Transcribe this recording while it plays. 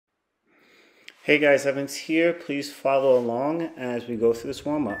Hey guys, Evans here. Please follow along as we go through this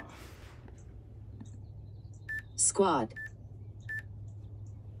warm-up. Squat.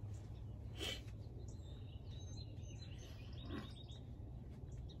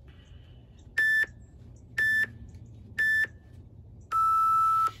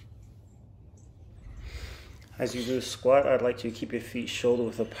 As you do the squat, I'd like you to keep your feet shoulder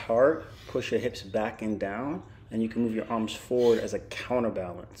width apart, push your hips back and down, and you can move your arms forward as a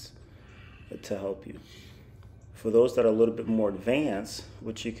counterbalance to help you. For those that are a little bit more advanced,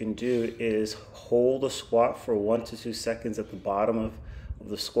 what you can do is hold the squat for 1 to 2 seconds at the bottom of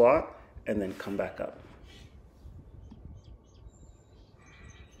the squat and then come back up.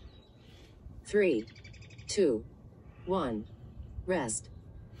 3, 2, 1. Rest.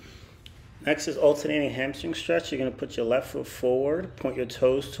 Next is alternating hamstring stretch. You're going to put your left foot forward, point your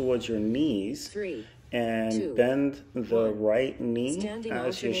toes towards your knees, 3, and 2, bend the 1. right knee Standing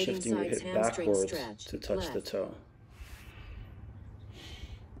as you're alternating shifting your sides, hip hamstring backwards stretch. to touch Left. the toe.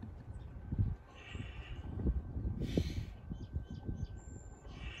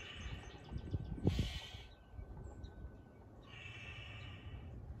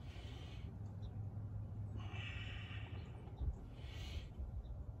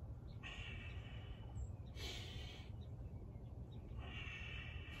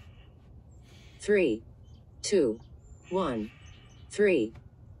 Three, 2, 1. 3,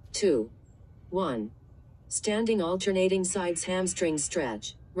 2, 1. Standing alternating sides, hamstring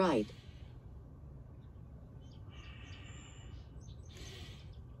stretch. Right.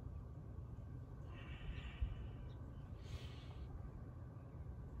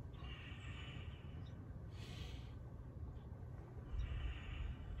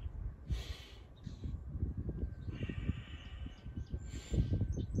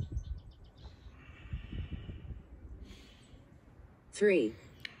 Three,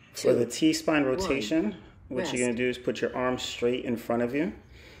 For 2, the T-spine 1. rotation, what Rest. you're going to do is put your arms straight in front of you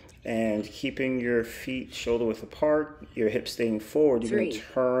and keeping your feet shoulder width apart, your hips staying forward, you're going to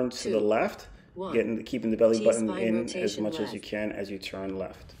 3, turn to 2, the left, 1. keeping the belly button T-spine in as rotation much as you left. can as you turn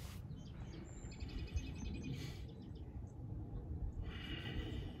left.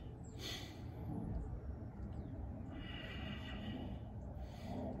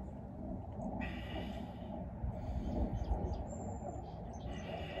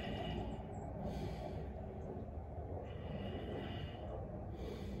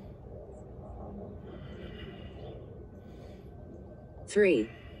 Three,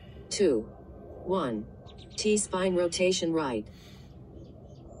 2, 1. T-spine rotation right.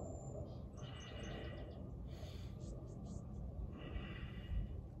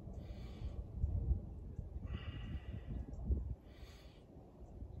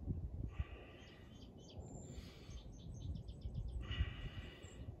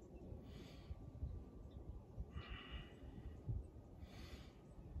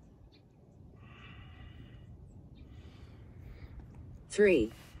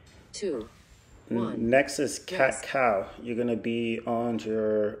 Three, 2, 1. Next is Rest. cat-cow. You're going to be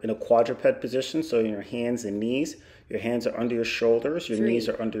in a quadruped position, so in your hands and knees. Your hands are under your shoulders, your 3, knees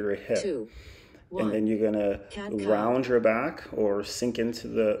are under your hip. 2, 1. And then you're going to Cat-cow. round your back or sink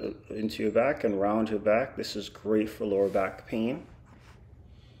into your back and round your back. This is great for lower back pain.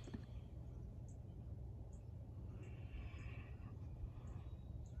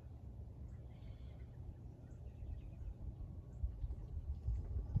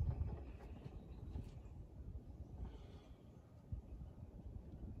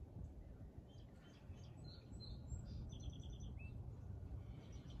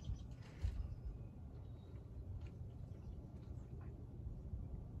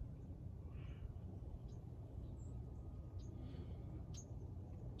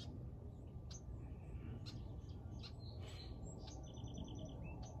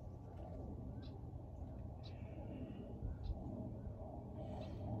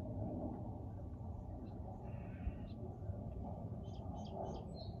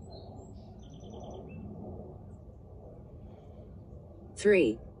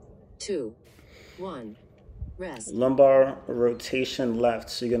 Three, 2, 1. Rest. Lumbar rotation left.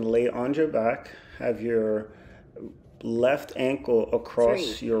 So you're going to lay on your back, have your left ankle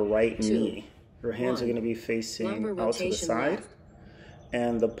across 3, your right 2, knee. Your hands 1. are going to be facing Lumbar out to the rotation side. left.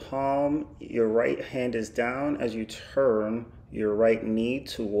 And the palm, your right hand is down as you turn your right knee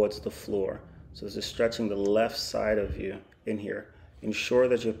towards the floor. So this is stretching the left side of you in here. Ensure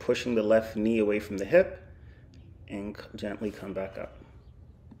that you're pushing the left knee away from the hip and gently come back up.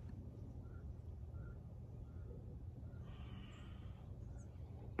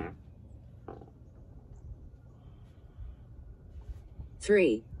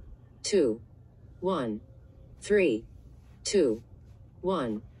 Three, 2, 1. 3, 2,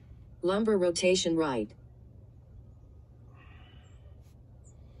 1. Lumbar rotation right.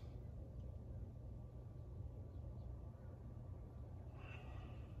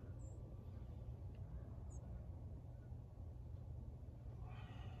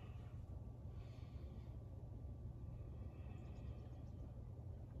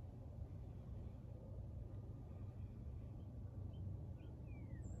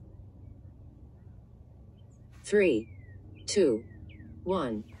 3, 2,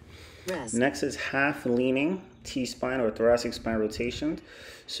 1. Rest. Next is half leaning T-spine or thoracic spine rotation.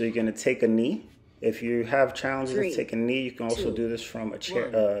 So you're going to take a knee. If you have challenges with taking a knee, you can also do this from a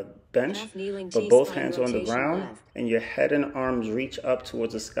chair, bench. But both hands are on the ground, and your head and arms reach up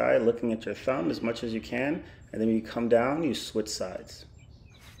towards the sky, looking at your thumb as much as you can. And then when you come down, you switch sides.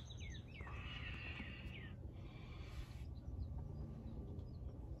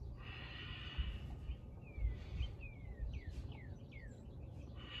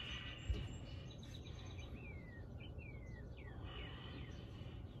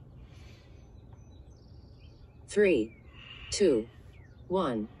 Three, 2,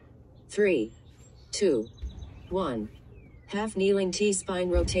 1. 3, 2, 1. Half kneeling T-spine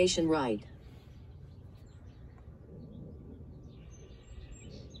rotation right.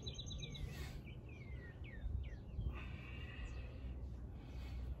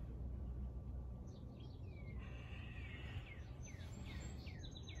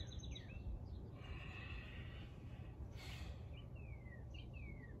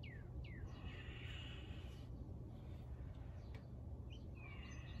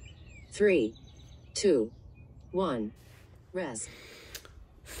 3, 2, 1. Rest.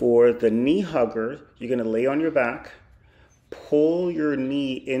 For the knee hugger, you're going to lay on your back, pull your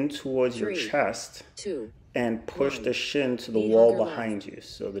knee in towards your chest, 2, and push 1. the shin to the Knee wall hugger behind you.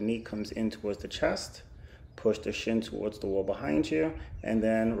 So the knee comes in towards the chest, push the shin towards the wall behind you, and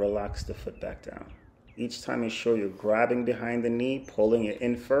then relax the foot back down. Each time, make sure you're grabbing behind the knee, pulling it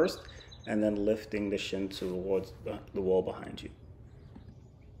in first, and then lifting the shin towards the wall behind you.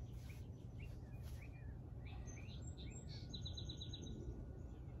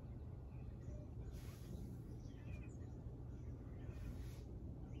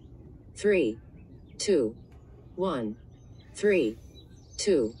 Three, 2, 1. 3,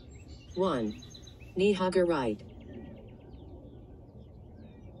 2, 1. Knee hugger right.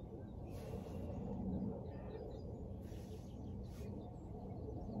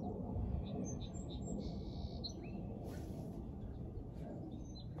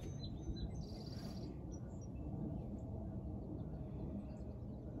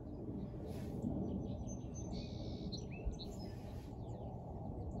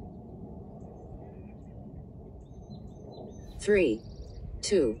 3,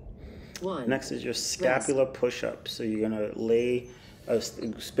 2, 1. Next is your scapular push up. So you're going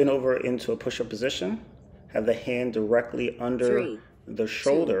to spin over into a push up position, have the hand directly under the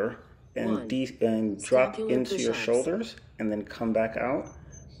shoulder, and drop into your shoulders, and then come back out,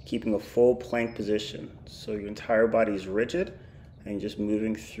 keeping a full plank position. So your entire body is rigid and just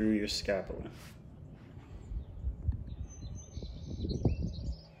moving through your scapula.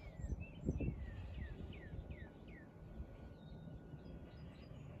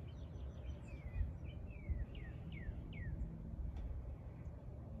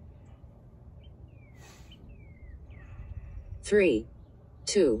 Three,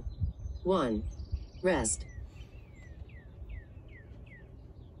 2, 1. Rest.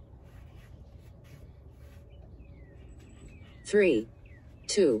 3,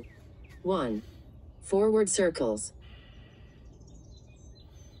 2, 1. Forward circles.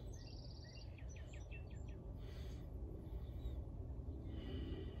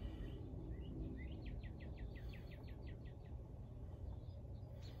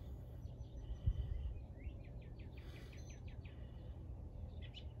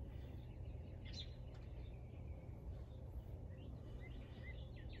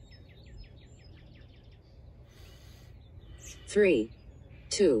 3,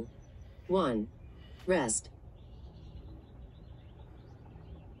 2, 1. Rest.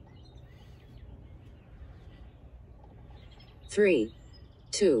 3,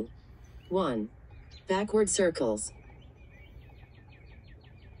 2, 1. Backward circles.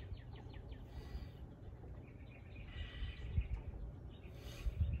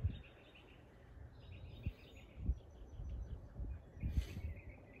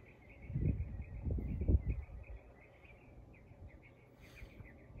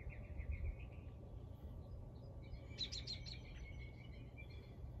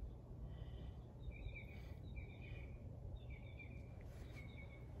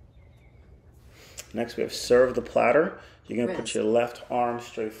 Next, we have serve the platter. You're going to put Rest. your left arm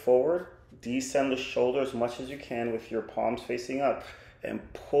straight forward, descend the shoulder as much as you can with your palms facing up, and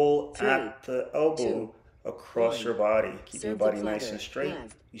pull 3, at the elbow 2, across 1. your body. Keep your Serve the body nice platter. and straight.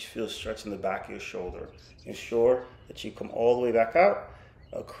 Left. You feel stretch in the back of your shoulder. Ensure that you come all the way back out,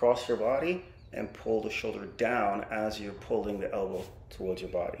 across your body, and pull the shoulder down as you're pulling the elbow towards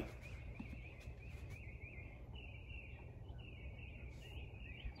your body.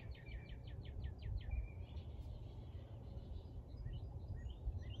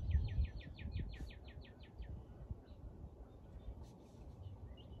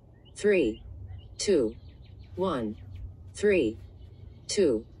 Three, two, one. 3,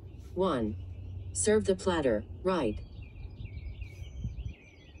 2, 1. Serve the platter, right.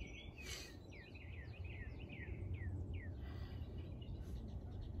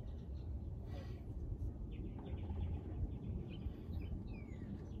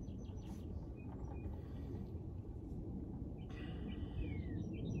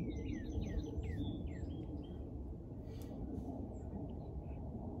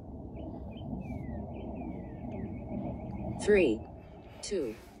 Three,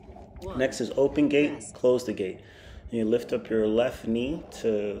 two, one. Next is open gate, Rest. close the gate. You lift up your left knee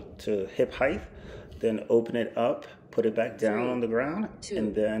to hip height, then open it up, put it back down 3, on the ground, 2,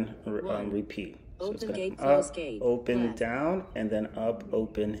 and then 1. repeat. So it's Open going gate, to close up, gate. open, Left. down, and then up,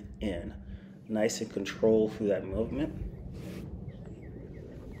 open, in. Nice and controlled through that movement.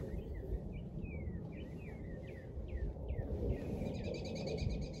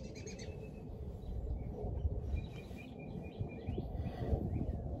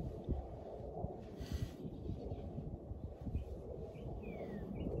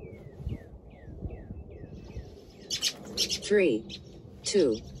 Three,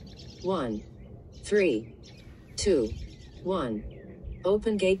 two, one. 3, 2, 1.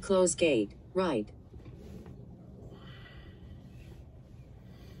 Open gate, close gate, right.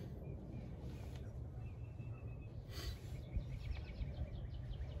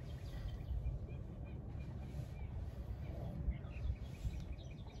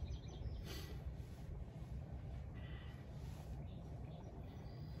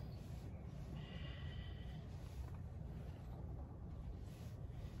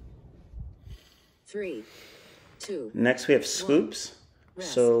 Three, two. Next we have scoops.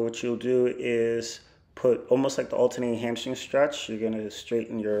 Rest. So what you'll do is put almost like the alternating hamstring stretch. You're going to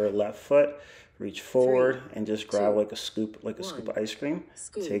straighten your left foot, reach forward, and just grab 2, like a scoop of ice cream.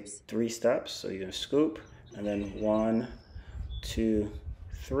 Scoops. Take 3 steps. So you're going to scoop, and then 1, 2,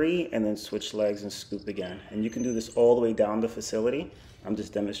 3, and then switch legs and scoop again. And you can do this all the way down the facility. I'm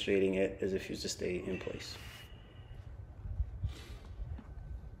just demonstrating it as if you just stay in place.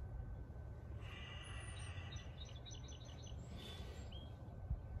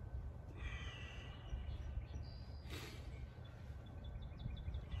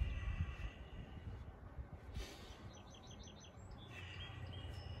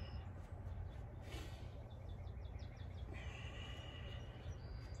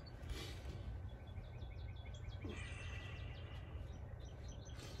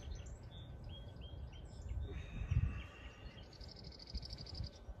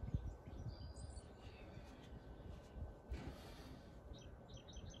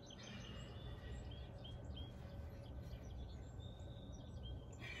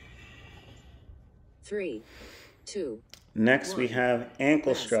 Three, two. Next, we 1. have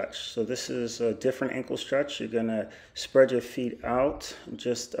ankle Rest. stretch. So this is a different ankle stretch. You're gonna spread your feet out,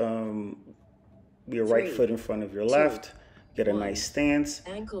 just your right 3, foot in front of your 2, left. Get a 1. nice stance,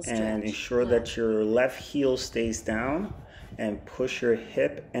 Ankle and stretch. ensure Left. that your left heel stays down, and push your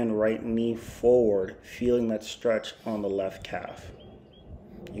hip and right knee forward, feeling that stretch on the left calf.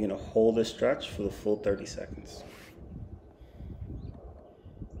 You're gonna hold this stretch for the full 30 seconds.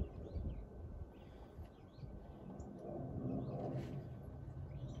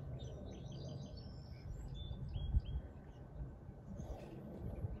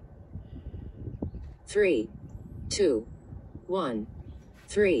 Three, two, one.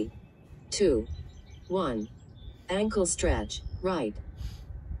 3, 2, 1. Ankle stretch, right.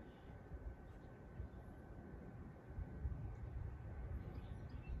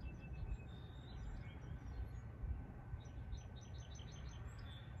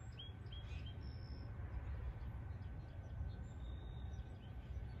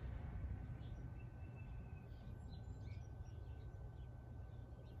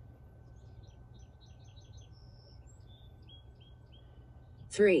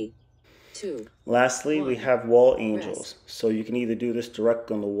 Three, two. Lastly, we 1. have wall angels. Rest. So you can either do this direct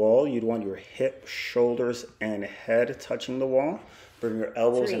on the wall. You'd want your hip, shoulders, and head touching the wall. Bring your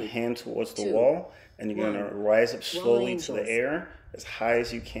elbows and 3, hand towards the 2, wall, and you're going to 1. rise up slowly to the angels. air as high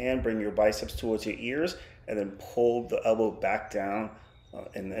as you can. Bring your biceps towards your ears, and then pull the elbow back down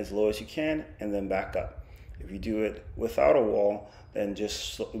and as low as you can, and then back up. If you do it without a wall, then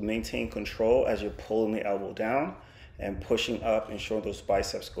just maintain control as you're pulling the elbow down and pushing up, ensuring those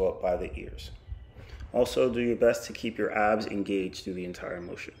biceps go up by the ears. Also, do your best to keep your abs engaged through the entire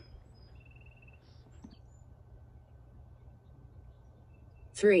motion.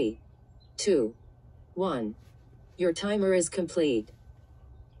 3, 2, 1. Your timer is complete.